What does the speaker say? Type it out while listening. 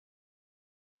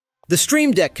The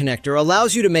Stream Deck connector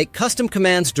allows you to make custom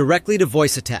commands directly to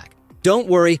VoiceAttack. Don't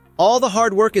worry, all the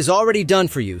hard work is already done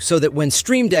for you so that when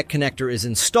Stream Deck connector is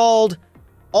installed,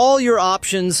 all your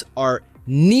options are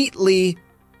neatly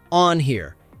on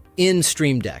here in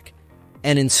Stream Deck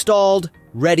and installed,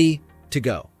 ready to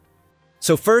go.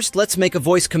 So first, let's make a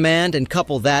voice command and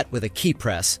couple that with a key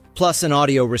press, plus an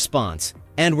audio response.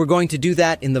 And we're going to do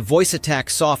that in the VoiceAttack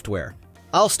software.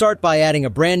 I'll start by adding a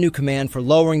brand new command for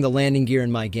lowering the landing gear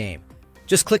in my game.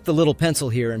 Just click the little pencil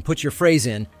here and put your phrase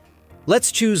in.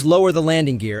 Let's choose lower the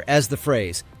landing gear as the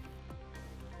phrase.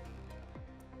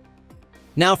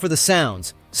 Now for the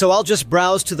sounds. So I'll just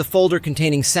browse to the folder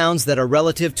containing sounds that are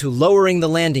relative to lowering the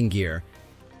landing gear.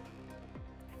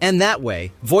 And that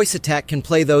way, VoiceAttack can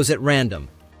play those at random.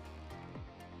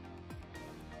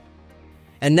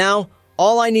 And now,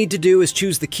 all I need to do is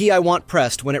choose the key I want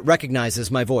pressed when it recognizes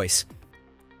my voice.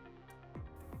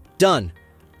 Done.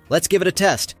 Let's give it a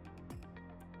test.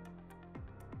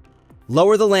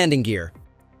 Lower the landing gear.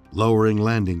 Lowering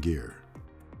landing gear.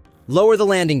 Lower the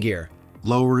landing gear.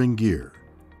 Lowering gear.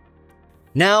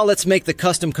 Now let's make the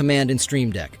custom command in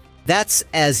Stream Deck. That's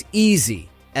as easy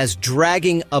as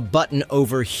dragging a button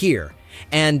over here.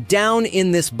 And down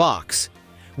in this box,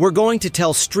 we're going to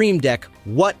tell Stream Deck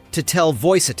what to tell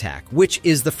VoiceAttack, which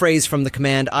is the phrase from the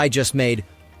command I just made,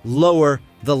 lower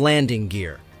the landing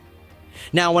gear.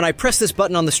 Now, when I press this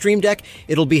button on the Stream Deck,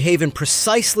 it'll behave in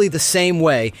precisely the same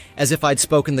way as if I'd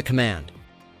spoken the command.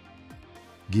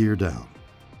 Gear down.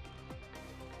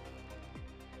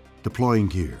 Deploying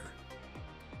gear.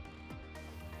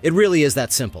 It really is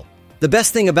that simple. The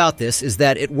best thing about this is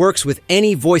that it works with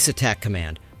any VoiceAttack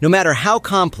command, no matter how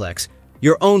complex,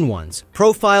 your own ones,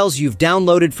 profiles you've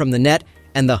downloaded from the net,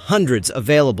 and the hundreds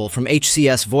available from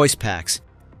HCS Voicepacks.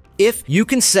 If you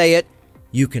can say it,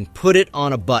 you can put it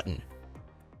on a button.